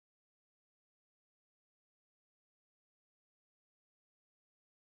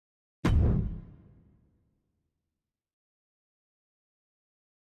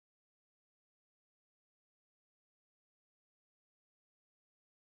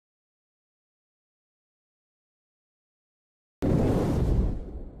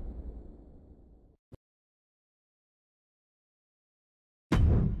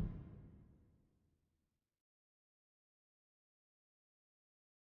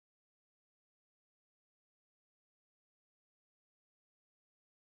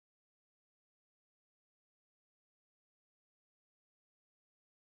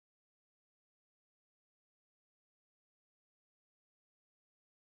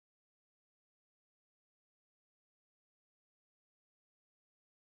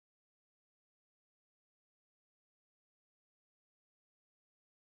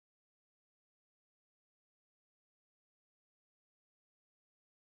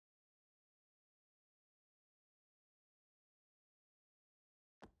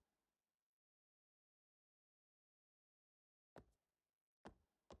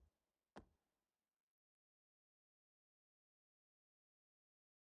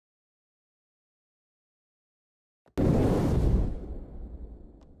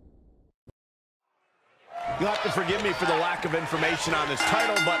You'll have to forgive me for the lack of information on this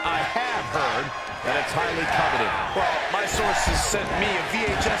title, but I have heard that it's highly coveted. Well, my sources sent me a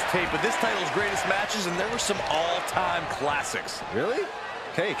VHS tape of this title's greatest matches, and there were some all-time classics. Really?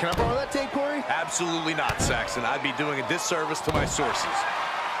 Okay, can I borrow that tape, Corey? Absolutely not, Saxton. I'd be doing a disservice to my sources.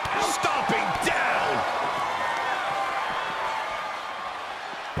 Stomping down!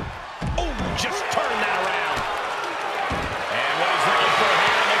 Oh, just turn that around. And what he's looking for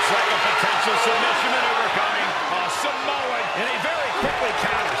here looks like a potential submission maneuver coming. Samoan, and he very quickly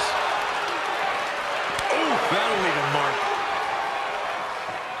counters. Ooh, that'll leave a mark.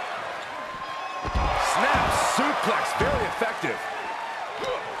 Snap suplex, very effective.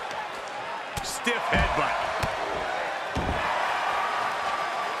 Stiff headbutt.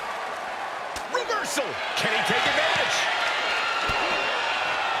 Reversal. Can he take advantage?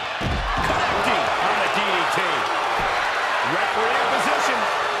 Connecting on the DDT. Referee in position.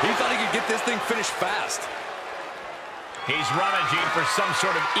 He thought he could get this thing finished fast. He's rummaging for some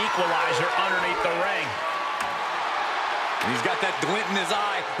sort of equalizer underneath the ring. He's got that glint in his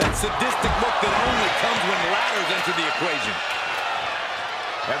eye, that sadistic look that only comes when ladders enter the equation.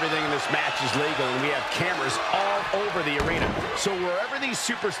 Everything in this match is legal, and we have cameras all over the arena. So wherever these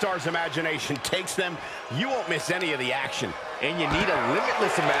superstars' imagination takes them, you won't miss any of the action. And you need a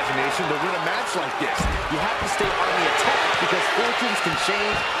limitless imagination to win a match like this. You have to stay on the attack because fortunes can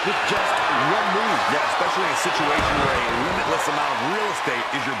change with just one move. Yeah, especially in a situation where a limitless amount of real estate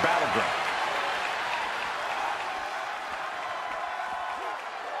is your battleground.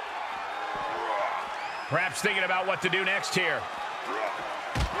 Perhaps thinking about what to do next here.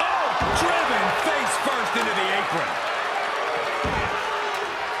 Oh, driven face first into the apron.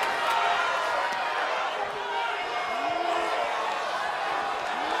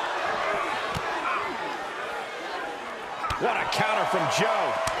 What a counter from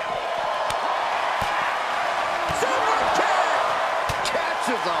Joe. Super kick!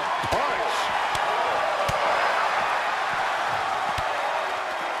 Catches a punch.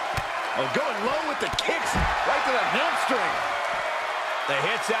 Oh, going low with the kicks right to the hamstring. The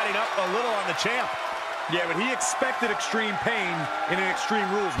hit's adding up a little on the champ. Yeah, but he expected extreme pain in an Extreme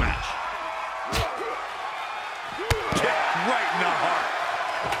Rules match. Kick right in the heart.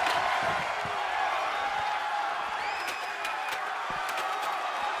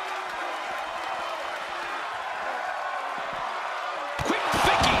 Quick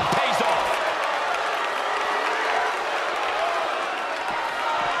thinking pays off.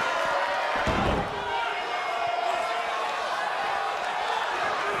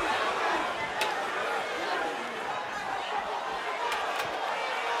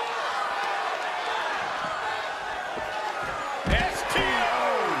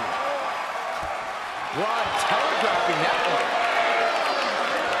 Rod telegraphing that one.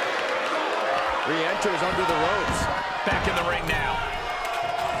 Re-enters under the ropes. Back in the ring now.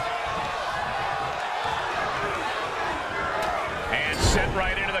 And sent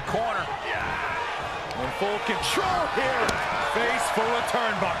right into the corner. In full control here. Face full of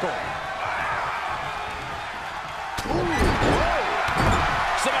turnbuckle.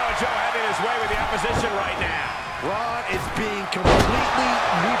 Samoa Joe having his way with the opposition right now. Rod is being completely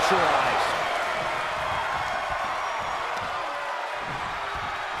neutralized.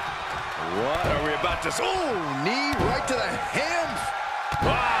 What are we about to see? Oh, knee right to the hams.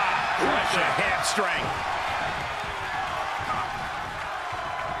 Crush a hamstring.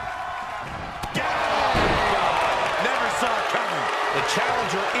 Never saw it coming. The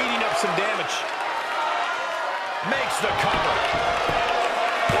challenger eating up some damage. Makes the cover.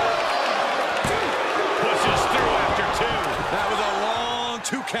 Pushes through after two. That was a long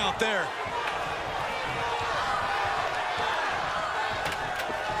 2 count there.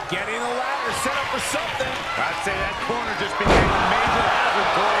 Getting the ladder set up for something. I'd say that corner just became a major hazard,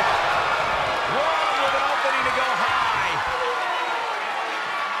 Corey. One with an opening to go high.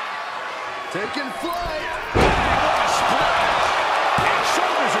 Taking flight. What a splash. And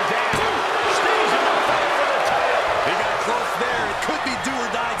shoulders are down. Stays in the fight for the title. He got close there. It could be do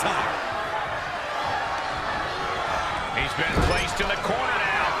or die time. He's been placed in the corner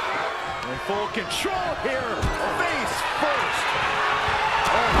now. In full control here. Face first.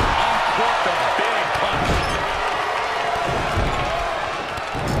 Uncorked a big punch.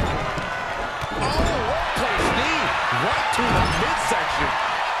 Oh, workplace knee. Right to the midsection.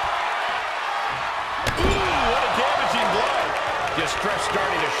 Ooh, what a damaging blow. Distress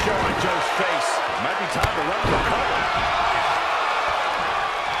starting to show on Joe's face. Might be time to run for cover.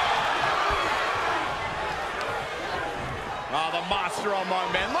 Oh, the monster among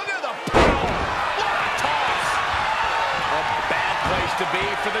men. Look at the power. What a toss. A bad place to be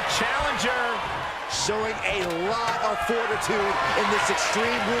for the challenger. showing a lot of fortitude in this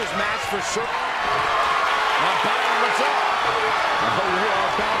Extreme Rules match for sure. Now Byron, what's up? Oh, we're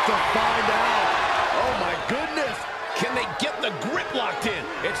about to find out. Oh, my goodness. Can they get the grip locked in?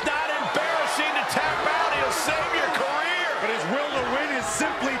 It's not embarrassing to tap out. He'll save your career. But his will to win is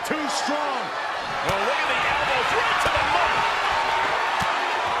simply too strong. Oh, look at the elbows right to the mark.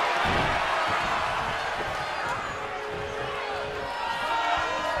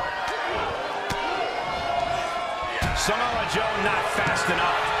 Samoa Joe not fast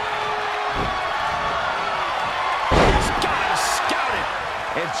enough. He's got him scouted.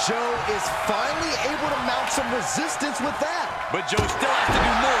 And Joe is finally able to mount some resistance with that. But Joe still has to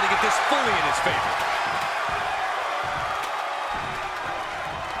do more to get this fully in his favor.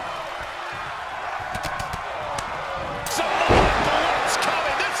 Samoa, the lights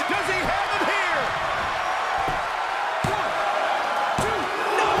coming. Does he have him here? 1, 2.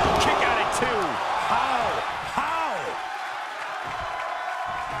 No, kick out at 2. How?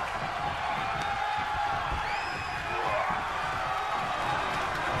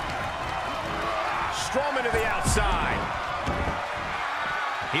 Strowman to the outside.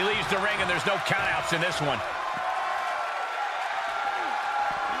 He leaves the ring, and there's no countouts in this one.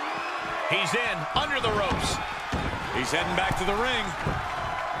 He's in, under the ropes. He's heading back to the ring.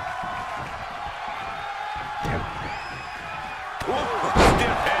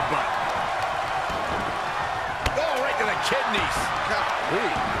 Stiff headbutt. Oh, right to the kidneys.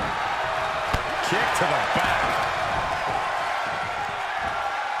 Kick to the back.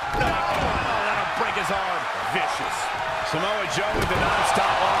 No, let him break his arm. Vicious. Samoa Joe with the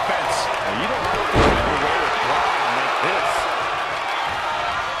non-stop offense. You don't know if there's a way with Braun like this.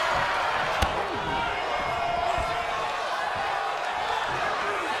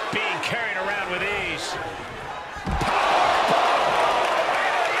 Being carried around with ease.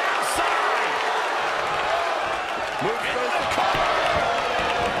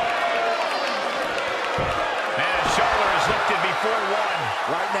 And his shoulder is lifted before one.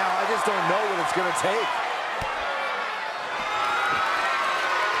 Right now, I just don't know what it's going to take.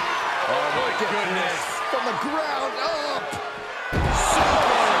 Oh, my goodness. From the ground up.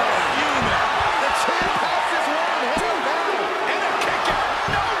 Human. The champ has this one held down. And a kick out.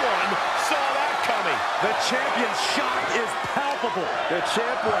 No one saw that coming. The champion's shock is palpable. The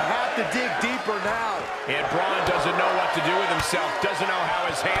champ will have to dig deeper now. And Braun doesn't know what to do with himself. Doesn't know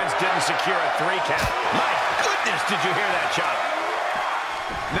how his hands didn't secure a 3 count. My goodness, did you hear that shot?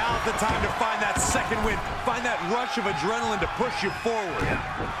 Now's the time to find that second win. Find that rush of adrenaline to push you forward.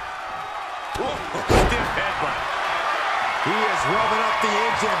 Stiff headbutt. He is revving up the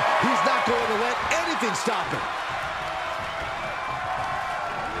engine. He's not going to let anything stop him.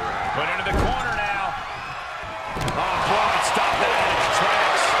 Put into the corner now. Oh, Braun stopped that in its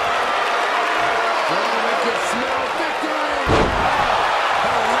tracks. Braun can smell victory.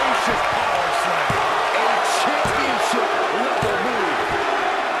 Hellacious power slam. A championship level move.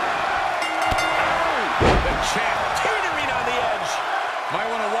 The champ teetering on the edge. Might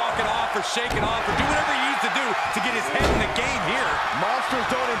want to walk it off or shake it off or do whatever he needs to do to get his head in the game here. Monsters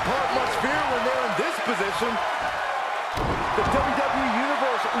don't impart much fear when they're in this position. The WWE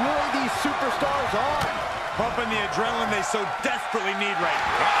Universe really these superstars on. Pumping the adrenaline they so desperately need right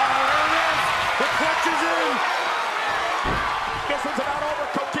now. There it is. The clutch is in. This one's about over.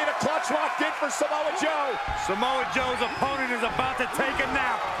 Coquina clutch locked in for Samoa Joe. Samoa Joe's opponent is about to take a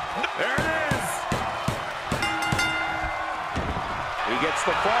nap. There it is. He gets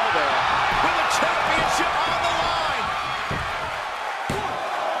the fall there. With the championship on the line. 1,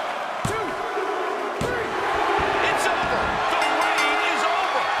 2, 3. It's over. The reign is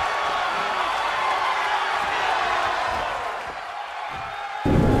over.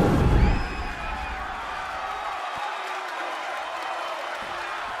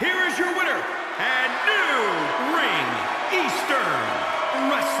 Here is your winner and new Ring Eastern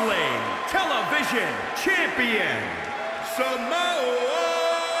Wrestling Television Champion, Samoa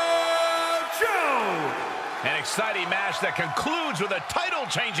Joe. An exciting match that concludes with a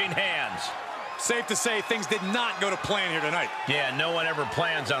title-changing hands. Safe to say things did not go to plan here tonight. Yeah, no one ever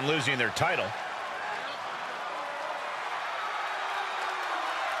plans on losing their title.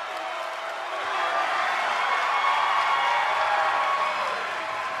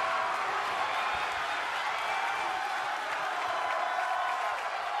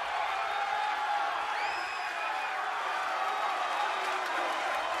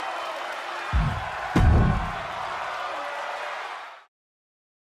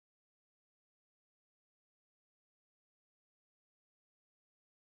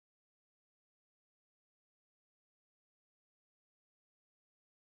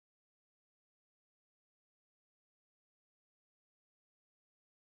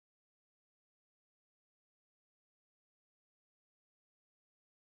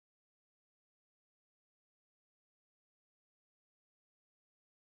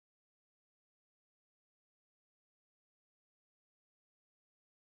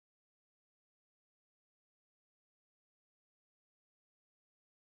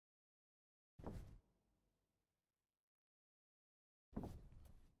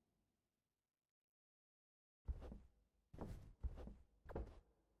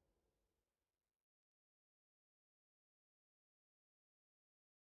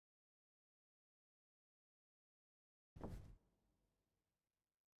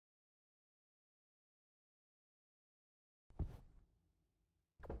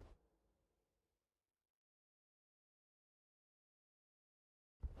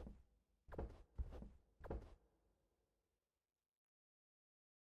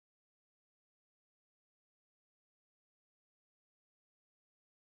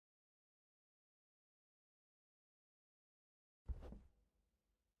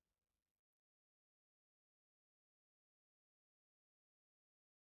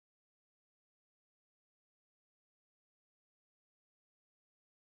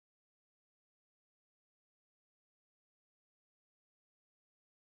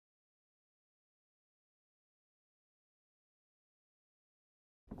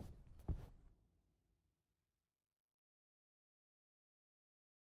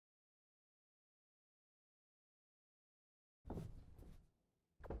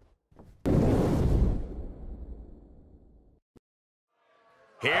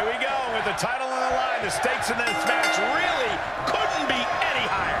 Here we go with the title on the line. The stakes in this match really couldn't be any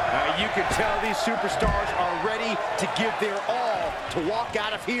higher. You can tell these superstars are ready to give their all to walk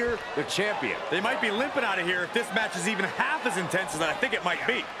out of here the champion. They might be limping out of here if this match is even half as intense as I think it might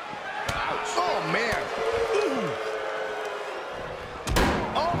be. Oh, man. Ooh.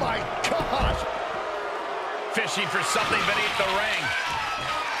 Oh, my gosh. Fishing for something beneath the ring.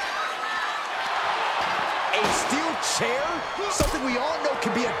 A steel chair? Something we all know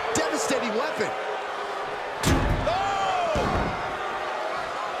can be a devastating weapon.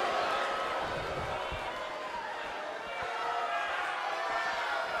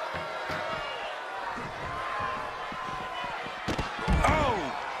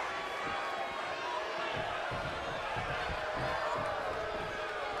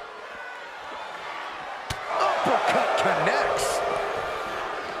 Uppercut connects.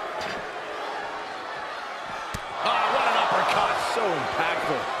 Oh, what an uppercut. So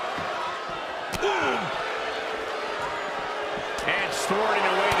impactful. And thwarting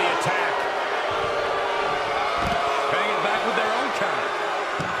away the attack. Paying it back with their own counter.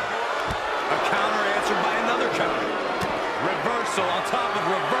 A counter answered by another counter. Reversal on top of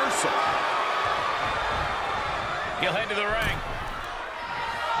reversal. He'll head to the ring.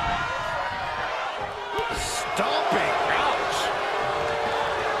 Stomping. Ouch.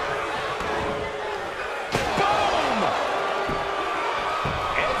 Boom!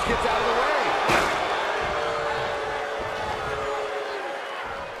 Edge gets out of the way.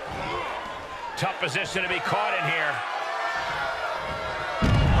 Tough position to be caught in here.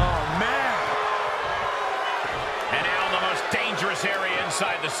 Oh, man. And now in the most dangerous area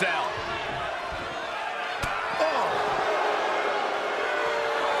inside the cell.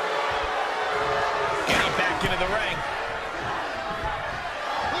 Getting back into the ring.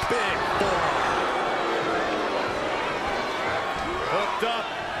 Big forearm. Hooked up.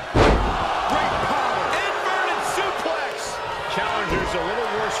 Great power. Inverted suplex. Challenger's a little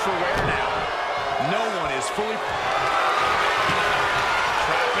worse for wear now. No one is fully...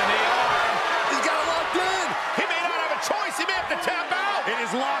 Trapped in the arm. He's got it locked in. He may not have a choice. He may have to tap out. It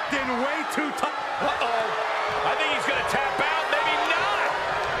is locked in way too tight. Uh-oh. I think he's going to tap out. Maybe not.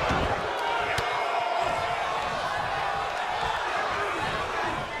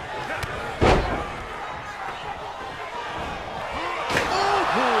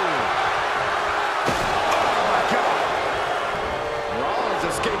 Rollins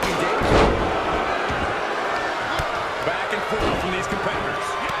escaping danger. Back and forth from these competitors.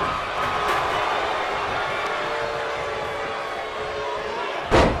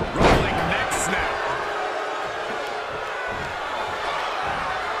 Rolling neck snap.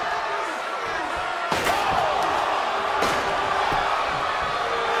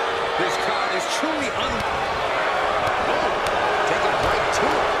 This crowd is truly Taking it right to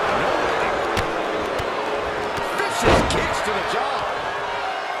it. No way. Vicious kicks to the jaw.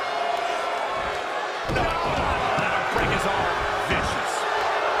 That'll break his arm. Vicious.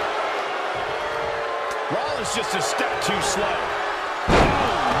 Rollins just a step too slow.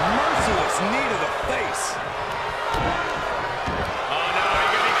 merciless knee to the face. Oh, no, he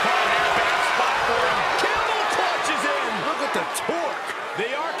could be caught here. Bad spot for him. Camel clutches in. Look at the torque. The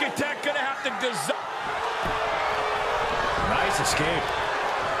architect going to have to design. Nice escape.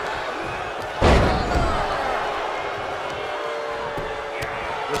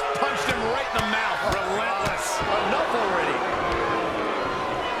 Just punched him right in the mouth. Relentless. Enough already.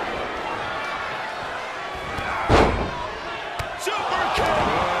 Super kick.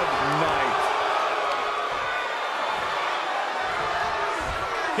 Good night.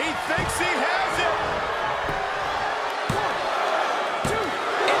 He thinks he has it.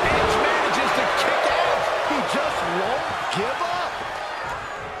 Edge manages to kick out. He just won't give up.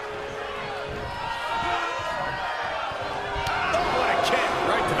 Oh, what a kick.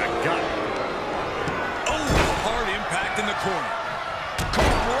 Right to the gut. Oh, hard impact in the corner.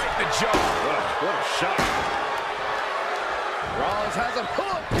 Caught right in the jaw. What a shot. Rollins has him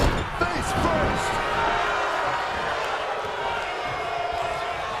hooked. Face first.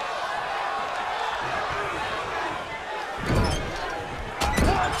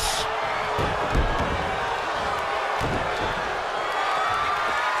 Punch.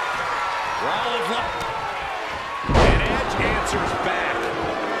 Rollins left. And Edge answers back.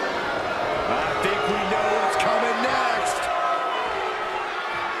 I think we know what's coming next.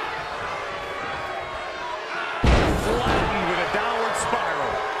 Flattened with a downward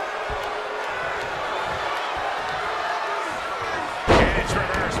spiral. Edge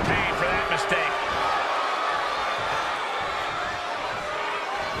reverse pain for that mistake.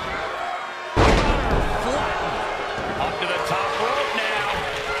 Flattened. Up to the top rope now.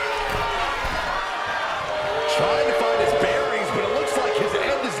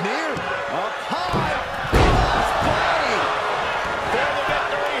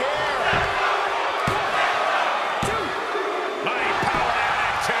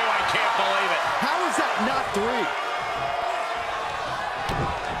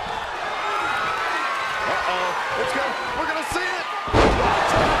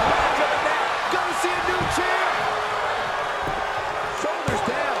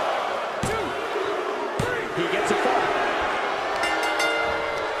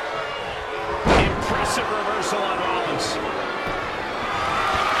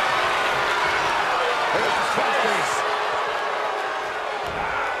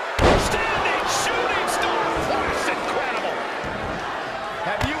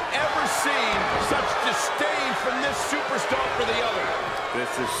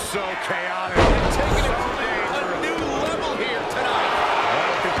 so chaotic. And taking it to a new level here tonight. I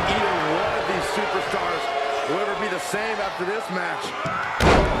don't think either one of these superstars will ever be the same after this match.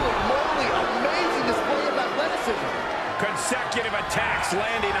 Holy moly, amazing display of athleticism. Consecutive attacks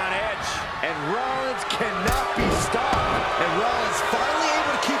landing on Edge. And Rollins cannot be stopped. And Rollins finally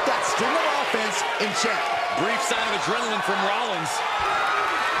able to keep that string of offense in check. Brief sign of adrenaline from Rollins.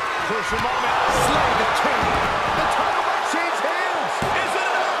 Crucial moment. Slay the king. The title might change hands. Is it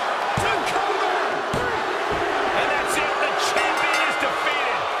enough to cover? And that's it. The champion is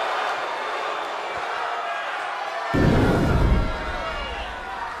defeated.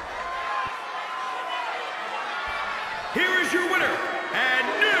 Here is your winner and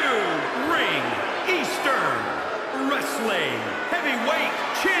new Ring Eastern Wrestling Heavyweight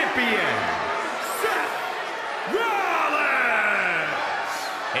Champion, Seth Rollins.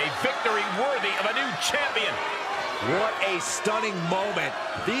 A victory worthy of a new champion. What a stunning moment.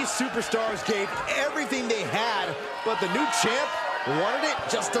 These superstars gave everything they had, but the new champ wanted it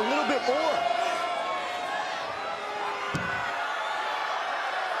just a little bit more.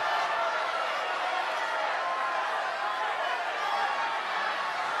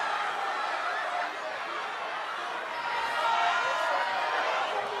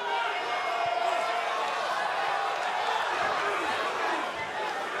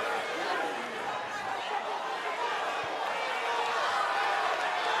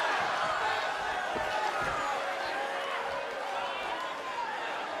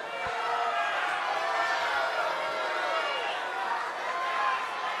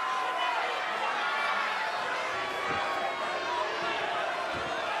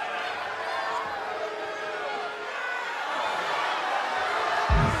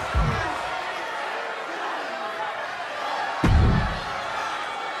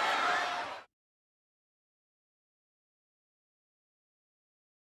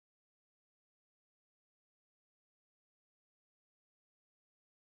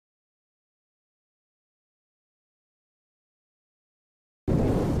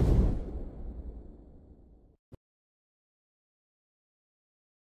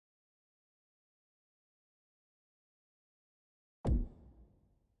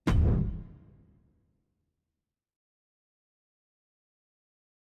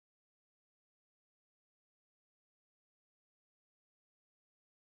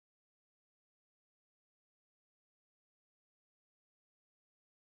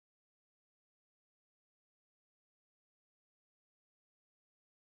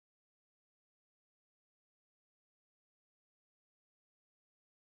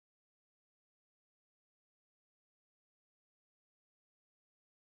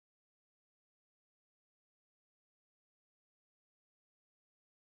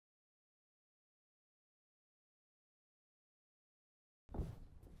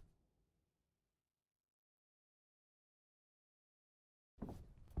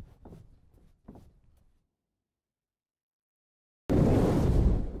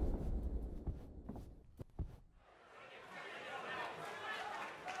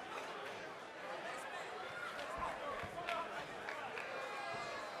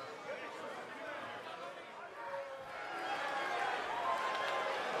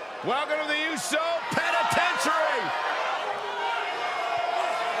 Welcome to the Uso Penitentiary.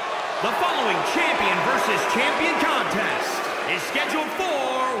 The following champion versus champion contest is scheduled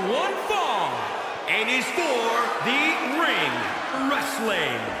for one fall and is for the Ring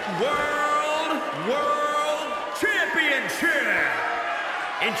Wrestling World Championship.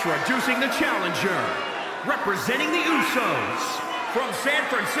 Introducing the challenger, representing the Usos from San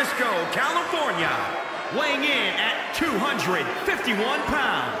Francisco, California, weighing in at 251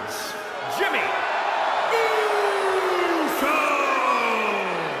 pounds, Jimmy Uso!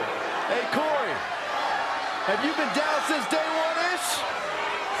 Hey, Corey, have you been down since day one-ish?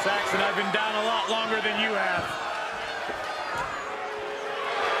 Saxton, I've been down a lot longer than you have.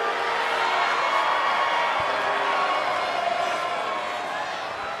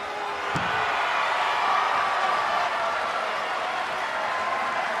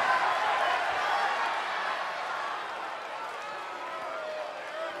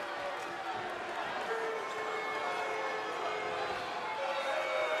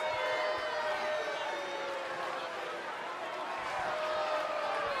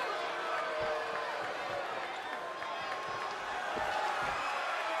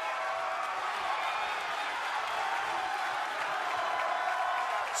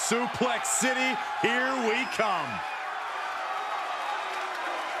 Suplex City, here we come.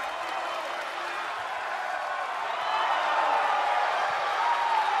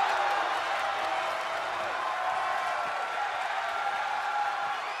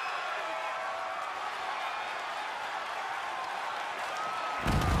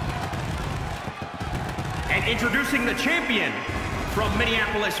 And introducing the champion from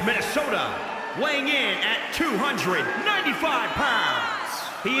Minneapolis, Minnesota, weighing in at 295 pounds.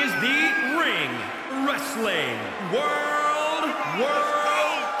 He is the Ring Wrestling World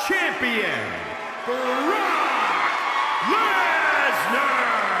Champion, Brock Lesnar.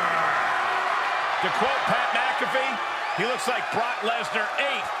 To quote Pat McAfee, he looks like Brock Lesnar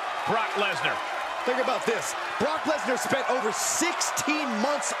ate Brock Lesnar. Think about this. Brock Lesnar spent over 16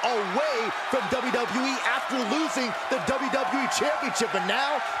 months away from WWE after losing the WWE Championship, and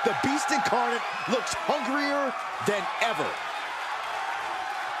now the Beast Incarnate looks hungrier than ever.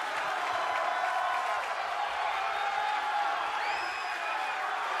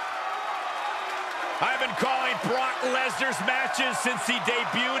 I've been calling Brock Lesnar's matches since he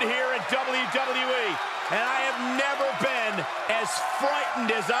debuted here at WWE, and I have never been as frightened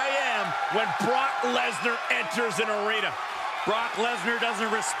as I am when Brock Lesnar enters an arena. Brock Lesnar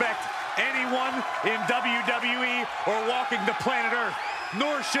doesn't respect anyone in WWE or walking the planet Earth,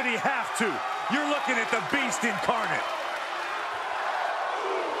 nor should he have to. You're looking at the Beast Incarnate.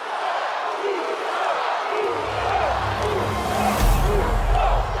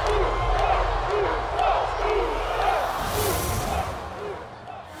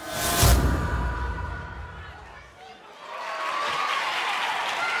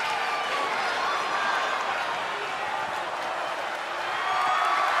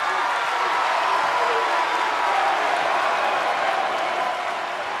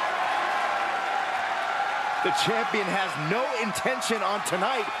 The champion has no intention on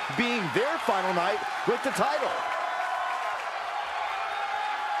tonight being their final night with the title.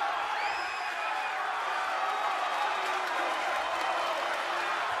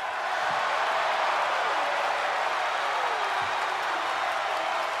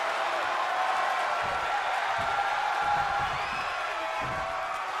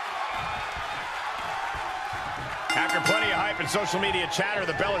 After plenty of hype and social media chatter,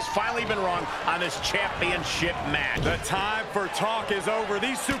 the bell has finally been rung on this championship match. The time for talk is over.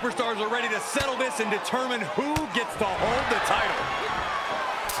 These superstars are ready to settle this and determine who gets to hold the title.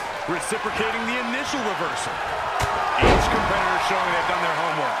 Reciprocating the initial reversal. Each competitor showing they've done their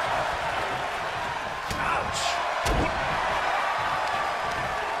homework. Ouch.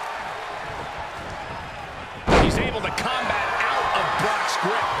 He's able to combat out of Brock's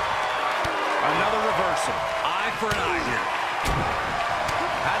grip. Another reversal. Eye for an eye here.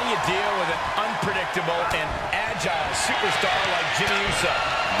 How do you deal with an unpredictable and agile superstar like Jimmy Uso?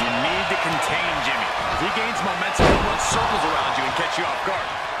 You need to contain Jimmy. If he gains momentum, he'll run circles around you and catch you off guard.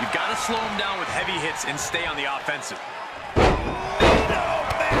 You've got to slow him down with heavy hits and stay on the offensive. Oh,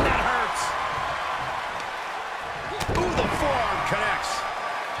 man, that hurts. Ooh, the forearm connects.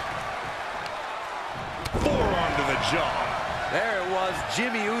 Forearm to the jaw. There it was,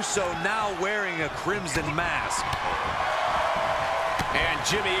 Jimmy Uso now wearing a crimson mask. And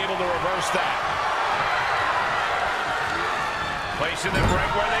Jimmy able to reverse that. Placing them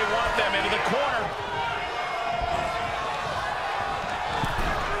right where they want them, into the corner.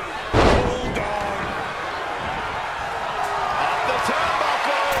 Hold on. Up the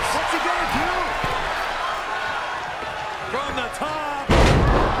turnbuckles. What's he gonna do? From the top.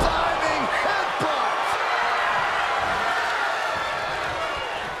 Diving headbutt!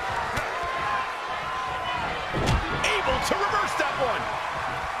 Able to reverse that one.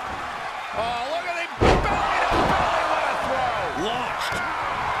 Oh, look at him. Belly to belly. What a throw. Launched.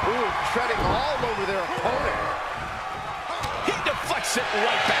 Ooh, treading all over their opponent. He deflects it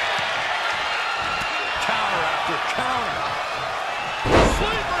right back. Counter after counter.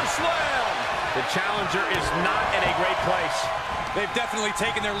 Sleeper slam. The challenger is not in a great place. They've definitely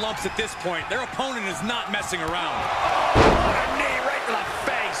taken their lumps at this point. Their opponent is not messing around. What a knee right to the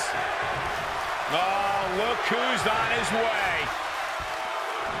face. Oh, look who's on his way.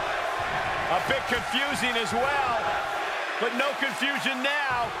 A bit confusing as well, but no confusion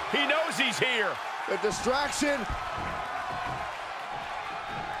now. He knows he's here. The distraction.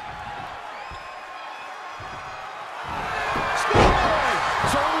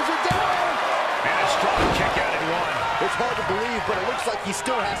 Shoulders are down. And a strong kick out at one. It's hard to believe, but it looks like he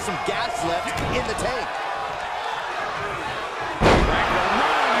still has some gas left in the tank.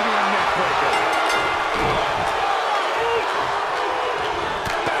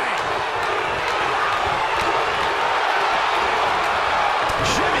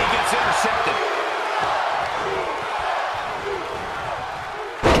 Jimmy gets intercepted.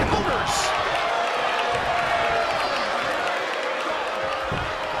 Counters.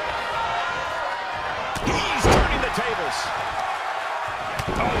 He's turning the tables.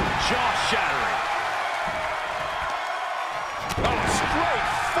 Oh, jaw-shattering. Oh, straight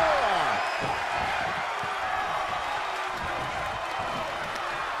forearm.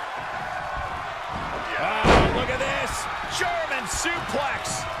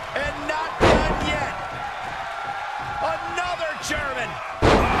 suplex. And not done yet. Another German.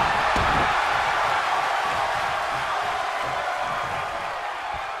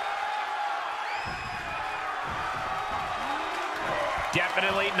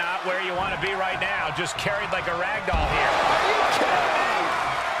 Definitely not where you want to be right now. Just carried like a rag doll here. Are you kidding me?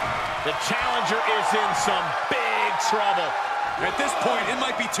 The challenger is in some big trouble. At this point, it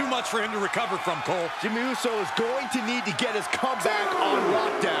might be too much for him to recover from, Cole. Jimmy Uso is going to need to get his comeback on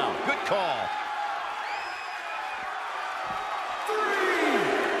lockdown. Good call.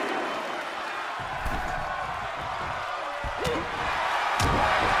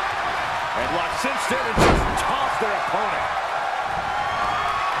 And watch Simpson just toss their opponent.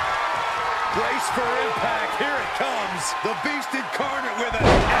 Brace for impact. Here it comes. The Beast Incarnate with an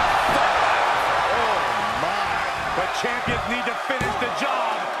F5. Oh, my. But champions need to finish the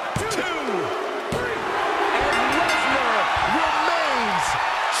job. 2, 3. And Lesnar remains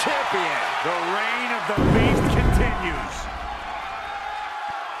champion. The reign of the Beast continues.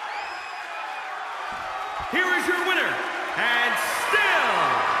 Here is your winner, and still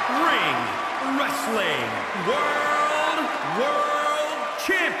Ring Wrestling World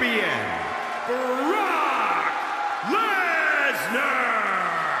Champion, Brock Lesnar!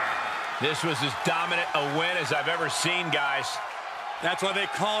 This was as dominant a win as I've ever seen, guys. That's why they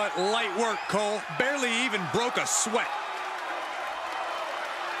call it light work, Cole. Barely even broke a sweat.